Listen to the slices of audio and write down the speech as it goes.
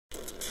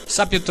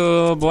Sup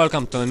YouTube,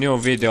 welcome to a new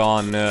video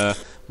on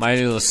my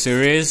little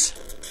series.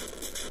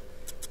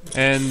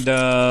 And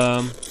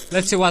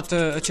let's see what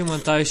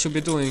achievement I should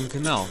be doing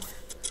now.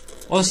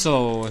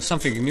 Also,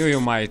 something new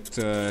you might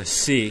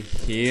see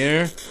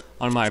here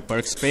on my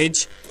perks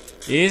page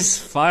is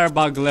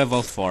Firebug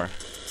level 4.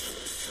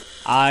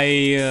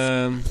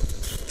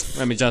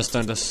 Let me just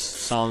turn the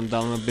sound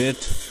down a bit.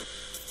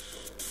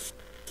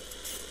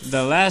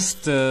 The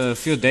last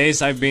few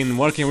days I've been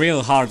working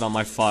real hard on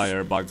my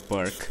Firebug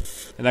perk,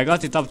 and I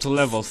got it up to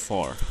level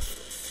 4.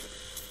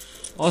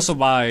 Also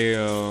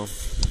by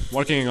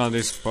working on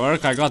this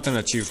perk I got an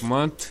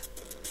achievement.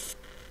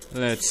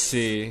 Let's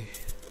see,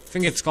 I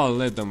think it's called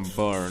Let Them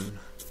Burn.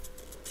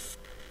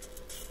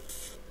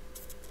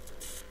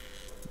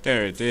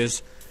 There it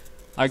is.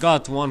 I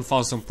got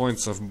 1000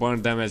 points of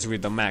burn damage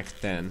with the Mach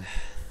 10.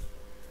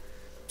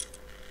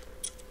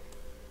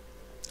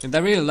 And I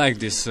really like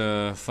this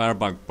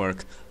Firebug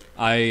perk.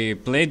 I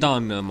played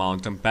on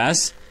Mountain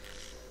Pass,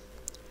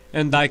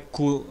 and I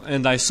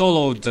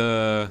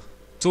soloed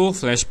 2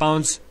 flesh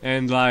pounds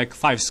and like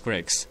 5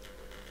 scrakes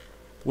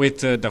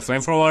with the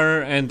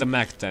flamethrower and the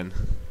Mach 10,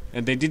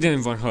 and they didn't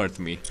even hurt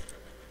me.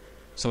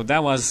 So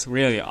that was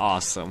really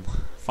awesome.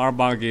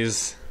 Firebug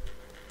is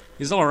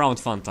all around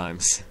fun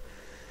times.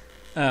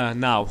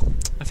 Now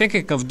I'm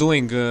thinking of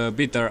doing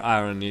bitter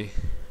irony.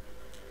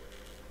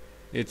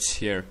 It's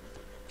here.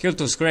 Kill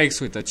 2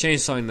 scrakes with a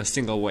chainsaw in a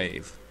single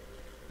wave.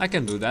 I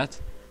can do that.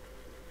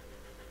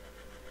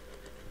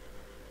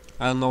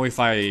 I don't know if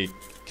I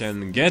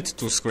can get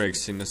 2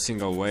 scrakes in a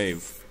single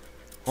wave.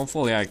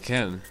 Hopefully I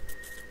can.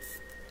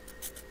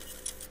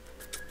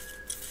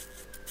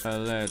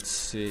 Let's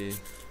see.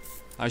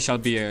 I shall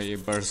be a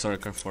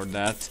berserker for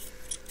that.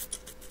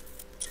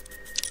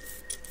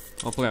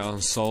 I'll play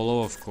on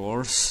solo, of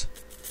course.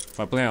 If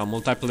I play on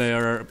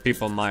multiplayer,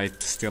 people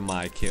might steal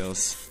my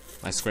kills,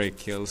 my scrake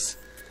kills.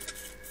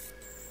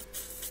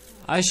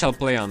 I shall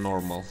play on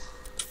normal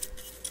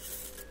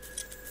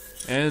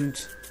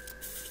and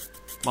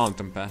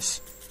Mountain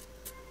Pass.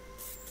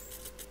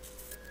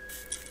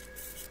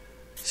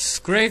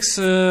 Scrakes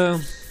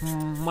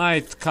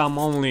might come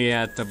only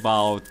at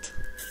about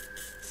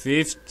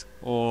 5th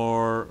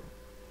or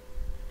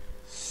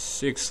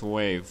 6th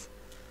wave,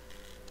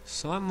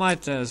 so I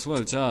might as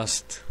well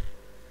just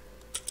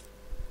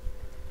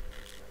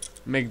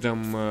make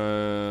them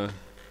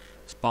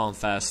spawn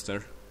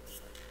faster.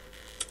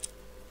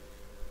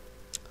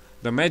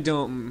 The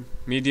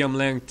medium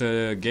length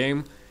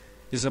game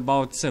is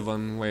about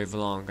 7 wave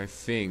long, I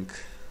think.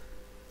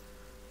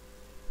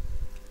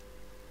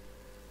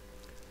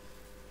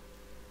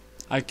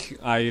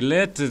 I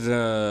let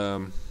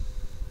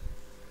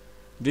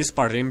this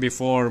part in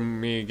before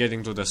me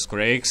getting to the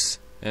scrakes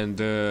and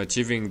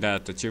achieving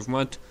that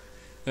achievement,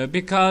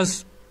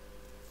 because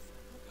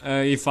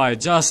if I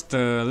just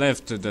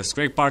left the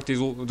scrake part,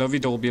 the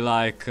video will be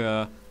like,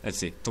 let's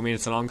see, 2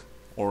 minutes long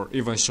or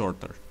even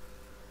shorter.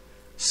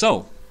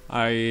 So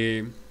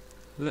I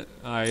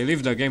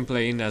leave the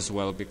gameplay in as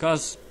well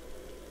because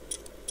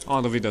I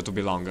want the video to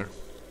be longer.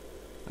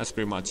 That's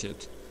pretty much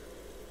it.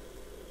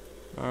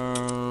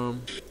 I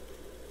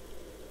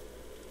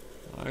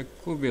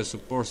could be a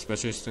support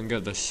specialist and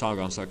get the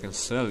shotgun so I can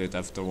sell it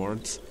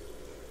afterwards.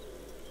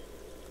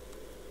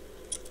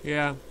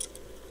 Yeah,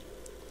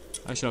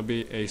 I shall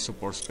be a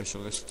support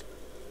specialist.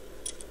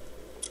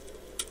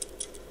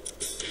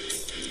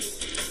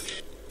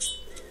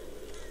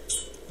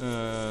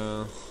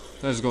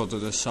 Let's go to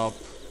the shop,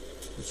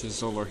 which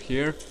is over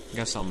here.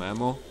 Get some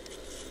ammo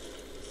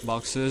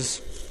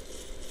boxes.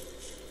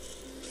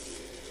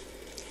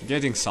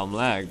 Getting some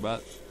lag,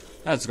 but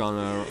that's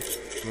gonna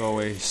go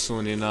away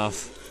soon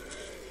enough.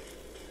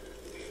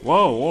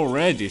 Whoa,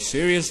 already?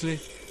 Seriously?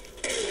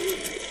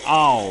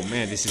 Oh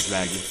man, this is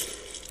laggy.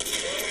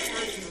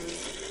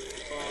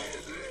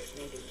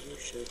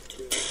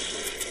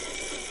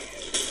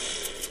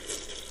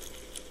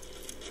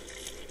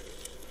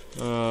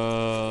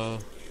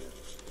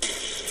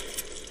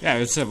 Yeah,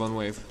 it's 7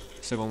 wave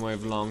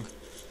long.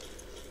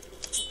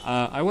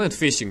 I went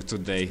fishing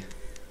today,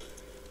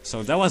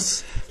 so that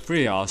was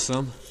pretty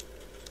awesome.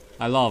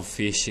 I love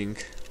fishing,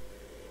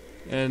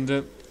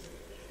 and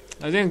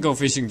I didn't go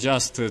fishing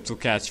just to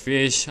catch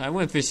fish. I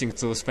went fishing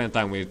to spend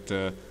time with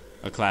a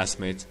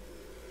classmate.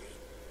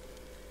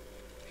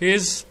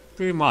 He's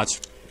pretty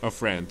much a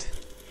friend.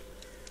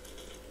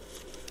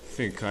 I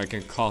think I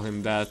can call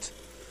him that.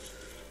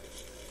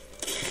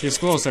 He's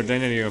closer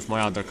than any of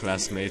my other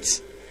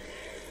classmates.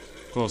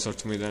 Closer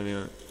to me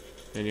than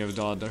any of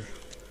the other.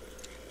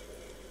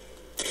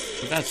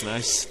 So that's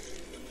nice.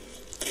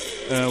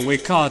 We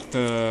caught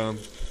 4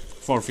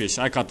 fish.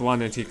 I caught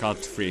 1 and he caught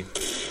 3.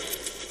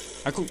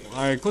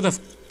 I could have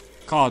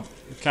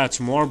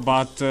catch more,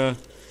 but the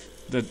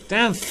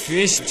damn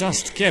fish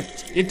just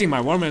kept eating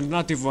my worm and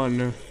not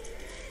even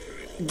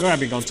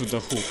grabbing onto the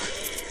hook.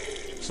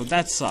 So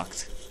that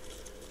sucked.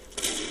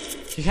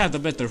 He had a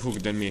better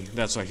hook than me,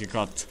 that's why he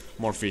caught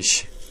more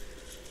fish.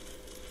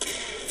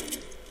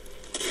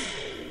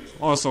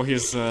 Also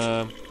his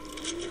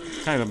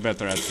kind of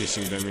better at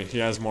fishing than me. He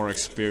has more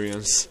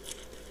experience.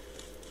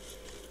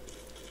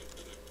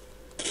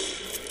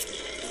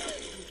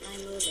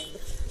 I'm moving.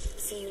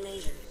 See you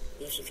later,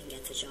 if you can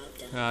get the job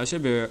done. I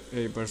should be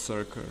a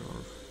berserker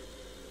or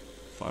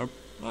fire.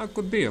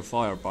 Could be a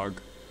firebug.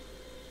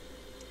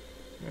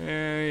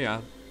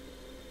 Yeah.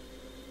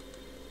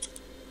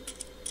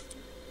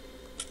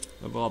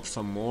 Level up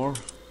some more.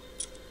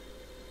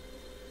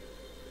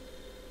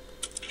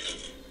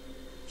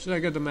 Should I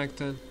get the Mag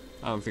 10?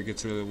 I don't think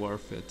it's really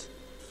worth it.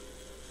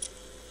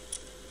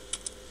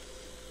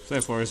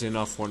 Flame 4 is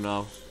enough for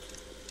now.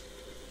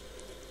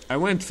 I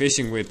went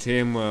fishing with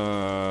him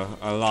a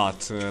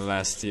lot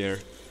last year.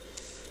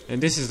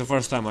 And this is the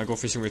first time I go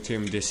fishing with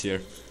him this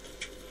year.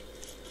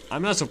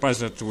 I'm not surprised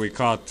that we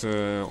caught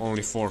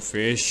only 4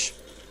 fish.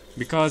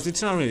 Because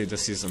it's not really the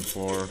season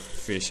for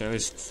fish, at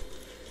least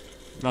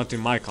not in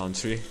my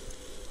country.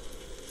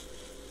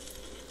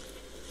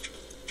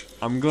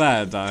 I'm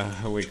glad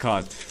we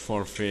caught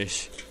 4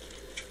 fish.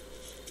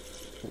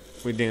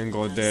 We didn't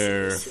go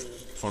there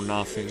for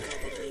nothing.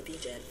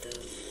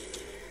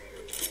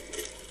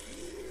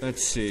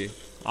 Let's see.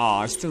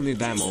 I still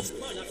need ammo.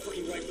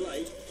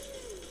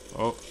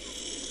 Oh.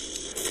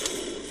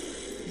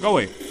 Go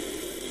away,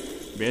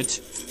 bitch.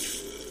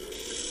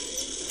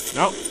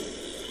 No.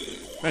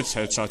 Let's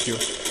headshot you.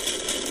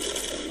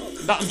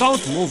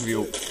 Don't move,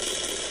 you.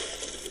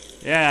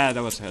 Yeah,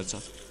 that was a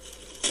headshot.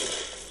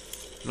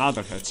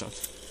 Another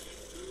headshot.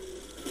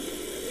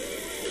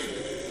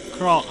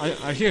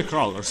 I hear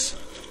crawlers.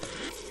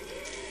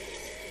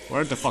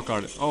 Where the fuck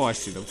are they? Oh, I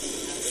see them.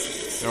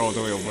 They're all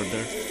the way over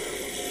there.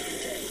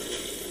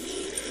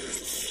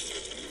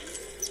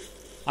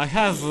 I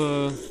have,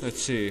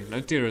 let's see,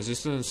 90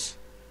 resistance.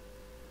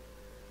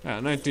 Yeah,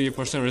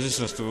 90%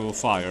 resistance to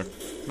fire.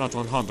 Not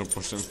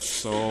 100%.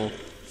 So,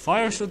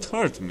 fire should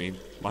hurt me.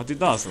 But it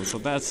doesn't, so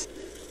that's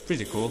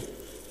pretty cool.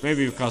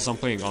 Maybe because I'm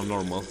playing on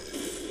normal.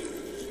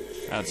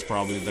 That's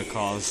probably the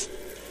cause.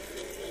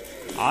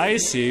 I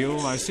see you.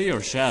 I see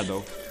your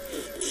shadow.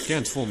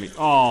 Can't fool me.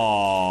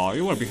 Oh,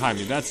 you were behind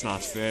me. That's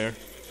not fair.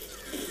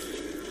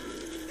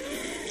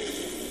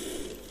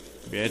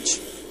 Bitch.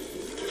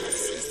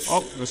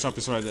 Oh, the shop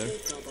is right there.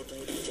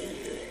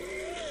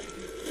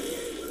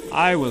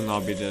 I will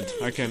not be dead.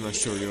 I can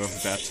assure you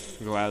of that,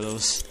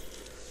 GLaDOS.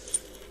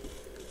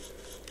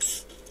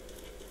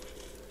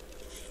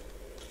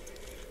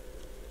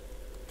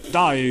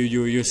 Die,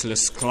 you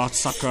useless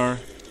clotsucker.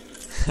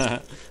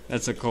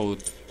 That's a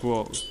quote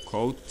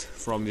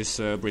from this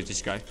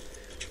British guy.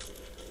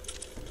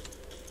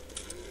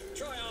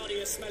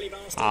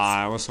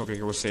 I was hoping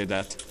he would say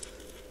that.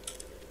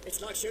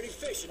 It's like shooting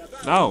fish in a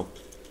barrel. No.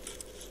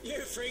 You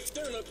freaks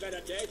do look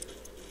better dead.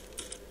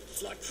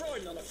 It's like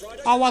crying on a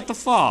Friday. Oh, what the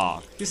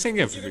fuck? He's saying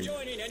everything. You can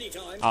join in any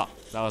time. Ah,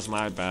 that was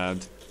my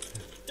bad.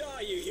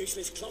 Die, you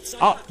useless clotsucker.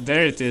 Oh,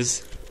 there it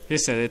is. He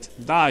said it.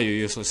 Die, you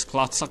useless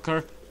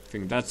clotsucker. I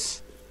think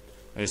that's...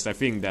 At least I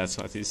think that's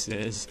what he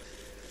says.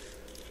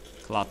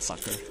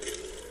 Clotsucker.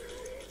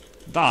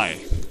 Die.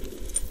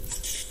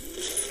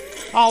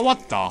 Oh,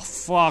 what the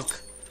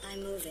fuck?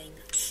 I'm moving.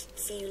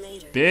 See you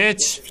later.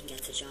 Bitch. You can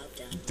get the job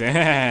done.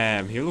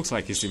 Damn, he looks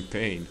like he's in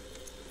pain.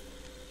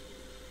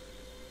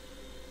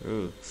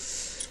 Ooh.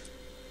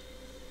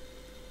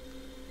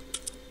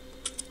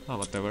 Oh,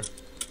 whatever.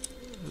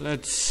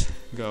 Let's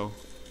go.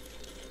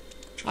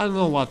 I don't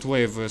know what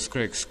wave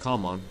Scrakes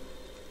come on.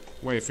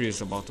 Wave 3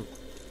 is about to...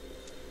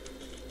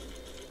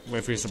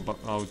 Wave 3 is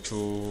about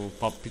to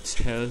pop its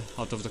head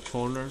out of the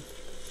corner.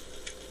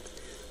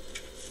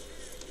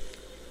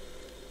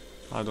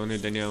 I don't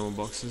need any ammo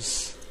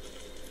boxes.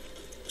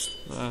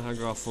 I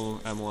got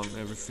full ammo on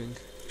everything.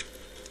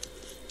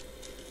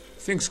 I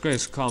think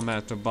Scrakes come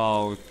at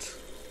about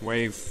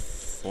wave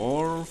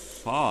 4 or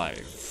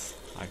 5.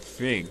 I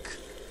think.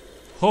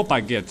 Hope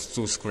I get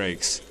 2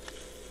 Scrakes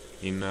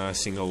in a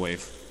single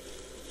wave.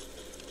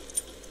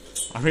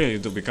 I really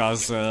do,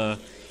 because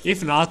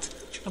if not,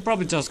 I'm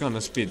probably just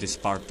gonna speed this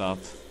part up.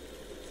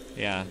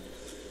 Yeah.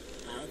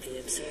 I'll be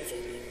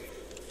observing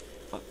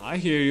you. I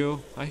hear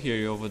you. I hear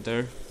you over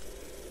there.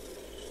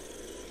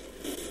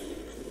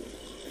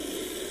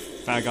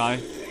 Fat guy.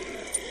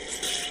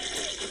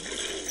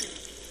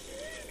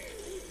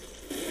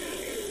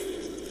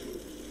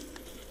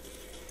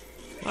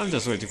 I'm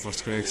just waiting for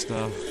Scrakes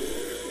now.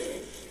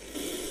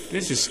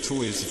 This is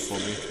too easy for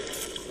me.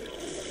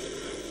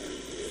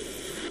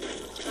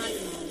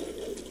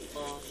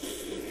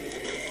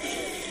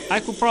 I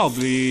could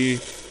probably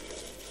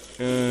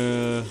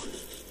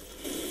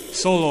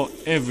solo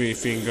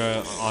everything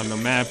on the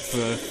map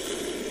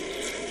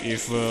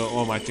if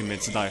all my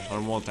teammates die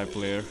on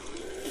multiplayer.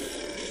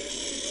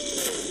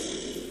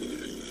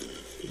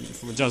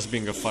 Just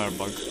being a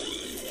firebug.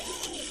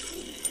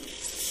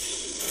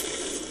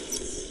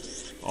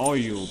 Oh,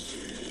 you.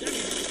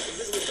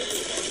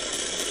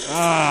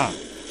 Ah.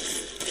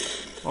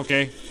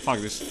 Okay, fuck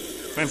this.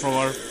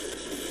 Flamethrower.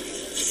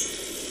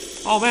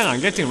 Oh man, I'm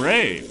getting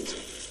raped.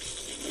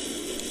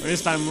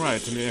 This time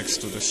right next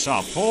to the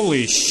shop.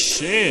 Holy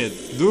shit,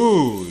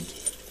 dude.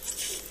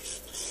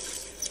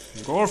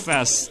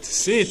 Gorefest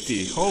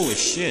City, holy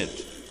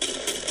shit.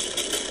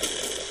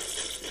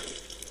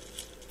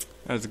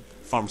 Let's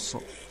farm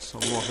some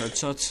more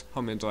headshots.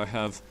 How many do I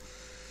have?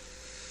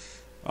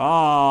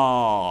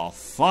 Oh,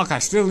 fuck, I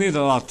still need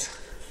a lot.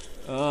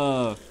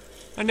 I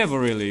never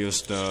really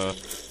used the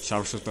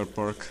sharpshooter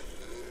perk.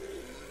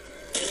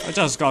 I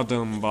just got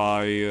them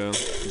by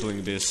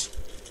doing this.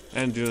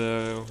 And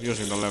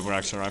using the lever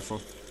action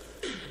rifle.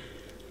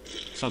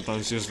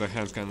 Sometimes use the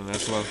hand cannon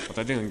as well, but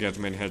I didn't get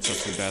many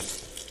headshots with that.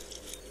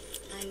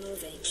 I'm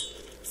moving.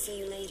 See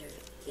you later,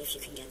 if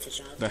you can get the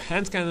job. The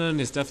hand cannon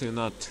is definitely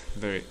not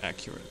very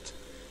accurate.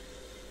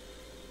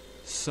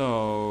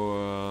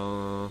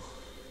 So,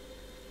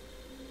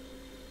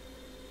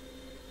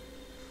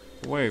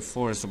 wave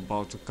 4 is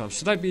about to come.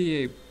 Should I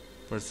be a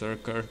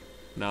berserker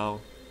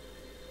now?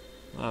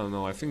 I don't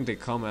know, I think they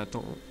come at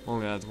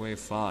only at wave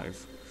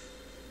 5.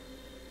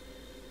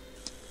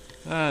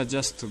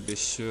 Just to be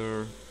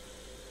sure.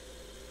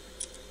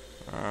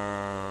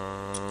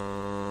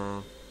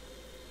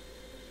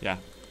 Yeah.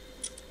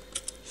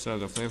 So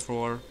the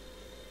flamethrower,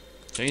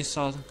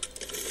 chainsaw,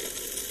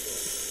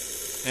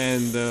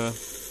 and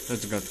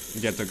let's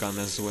get the gun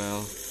as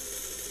well.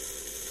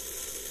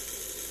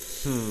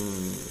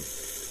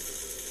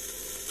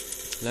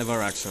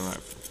 Lever action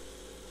rifle.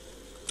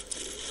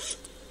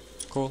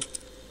 Cool.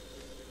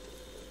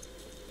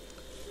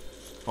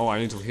 Oh, I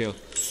need to heal.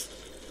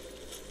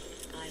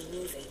 I'm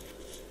moving.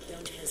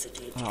 Don't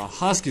hesitate. Ah,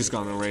 Husky's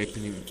gonna rape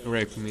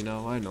me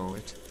now. I know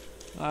it.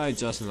 I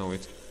just know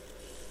it.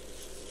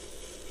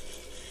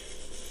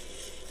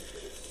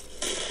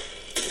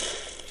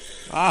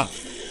 Ah!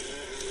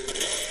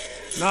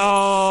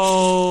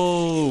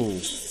 No!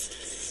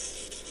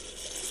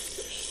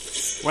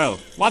 Well,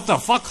 what the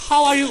fuck?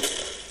 How are you?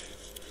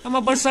 I'm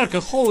a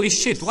berserker. Holy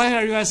shit! Why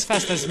are you as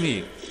fast as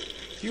me?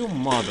 You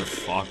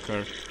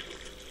motherfucker!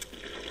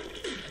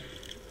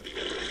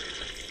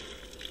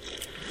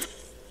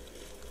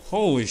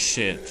 Holy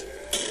shit!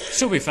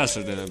 Should be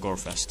faster than a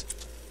Gorefest.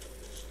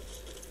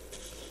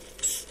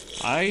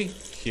 I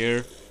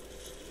hear.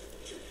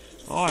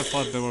 Oh, I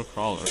thought they were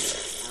crawlers.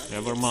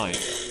 Never mind.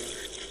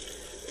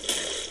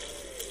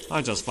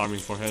 I'm just farming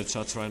for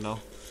headshots right now.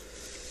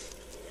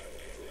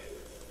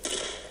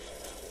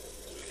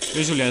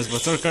 Usually as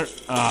berserker,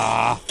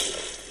 I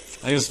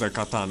use the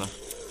katana,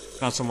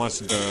 not so much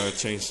the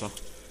chainsaw.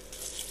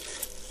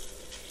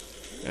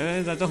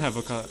 And I don't have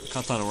a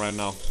katana right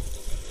now.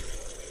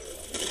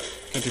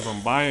 Can't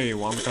even buy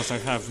one because I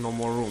have no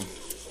more room.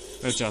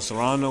 Let's just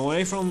run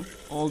away from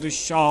all this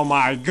shop. Oh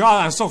my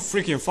god, I'm so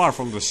freaking far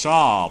from the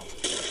shop.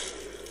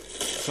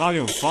 It's not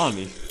even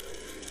funny.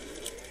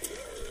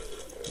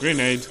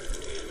 Grenade.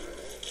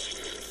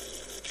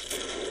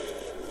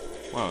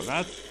 Well,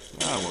 that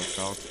worked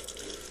out.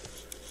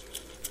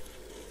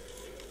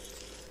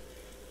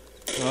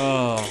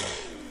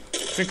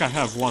 I think I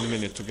have 1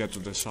 minute to get to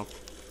the shop.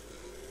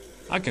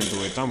 I can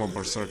do it, I'm a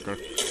berserker.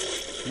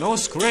 No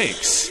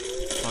scrakes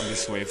on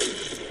this wave.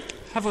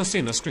 Haven't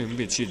seen a scream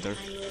bitch either. I'm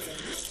moving.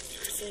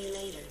 See you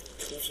later,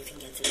 if you can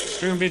get to the job.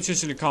 Scream bitch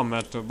usually come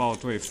at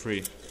about wave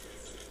 3.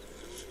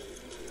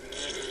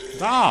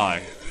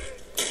 Die!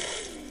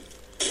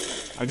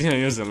 I didn't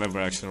use the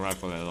lever action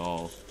rifle at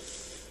all.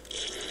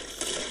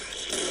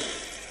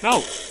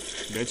 No!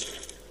 Bitch.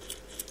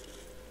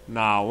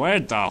 Now, where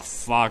the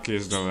fuck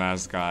is the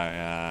last guy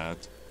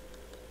at?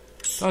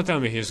 Don't tell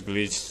me he's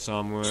glitched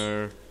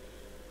somewhere.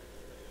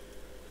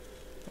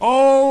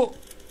 Oh!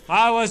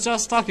 I was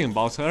just talking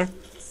about her.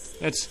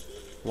 Let's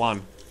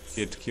one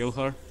hit kill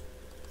her.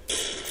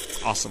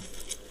 Awesome.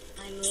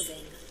 I'm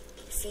moving.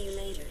 See you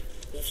later,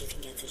 if you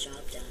can get the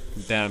job done.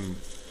 Damn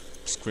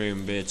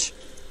scream bitch.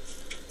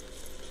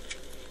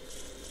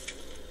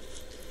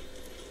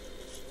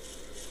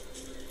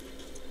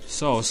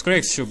 So,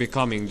 Scrakes should be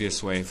coming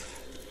this wave.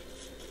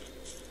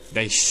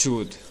 They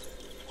should.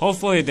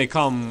 Hopefully they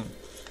come.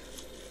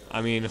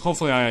 I mean,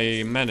 hopefully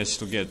I manage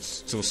to get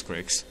 2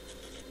 Scrakes.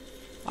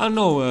 I don't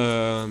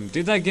know,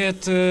 did I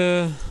get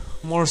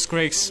more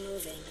Scrakes? I'm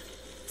moving.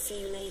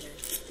 See you later,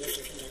 if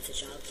you can get the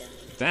job done.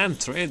 Damn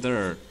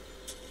trader!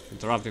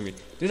 Interrupting me.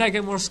 Did I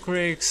get more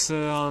Scrakes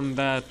on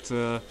that?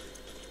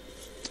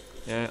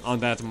 Yeah, on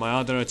that my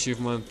other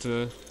achievement.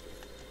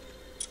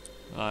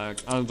 I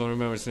don't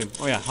remember its name.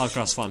 Oh yeah,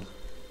 Hardcross Fun.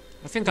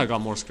 I think I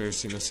got more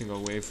Scrakes in a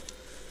single wave.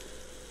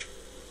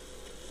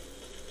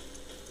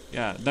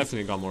 Yeah,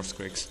 definitely got more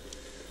Scrakes.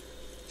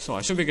 So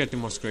I should be getting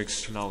more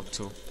Scrakes now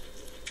too.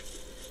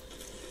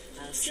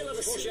 I'll see Kill her you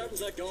before she soon. opens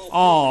that door.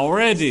 Oh,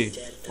 already!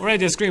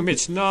 Already a scream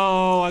bitch.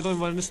 No, I don't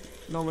even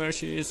know where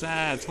she is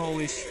at.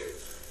 Holy sh...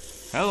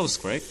 Hello,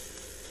 Scrake.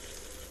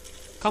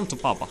 Come to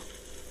Papa.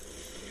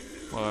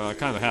 Well, I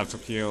kinda have to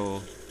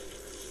kill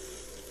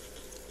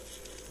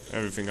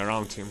everything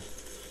around him.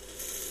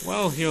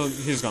 Well,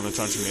 he's gonna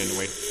charge me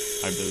anyway,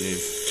 I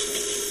believe.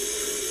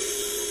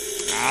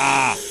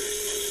 Ah!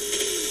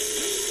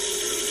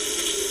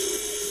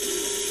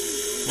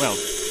 Well,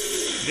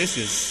 this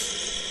is...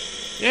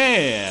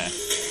 Yeah!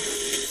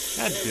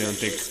 That didn't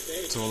take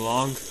too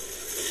long.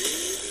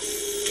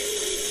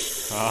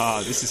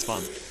 Ah, this is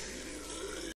fun.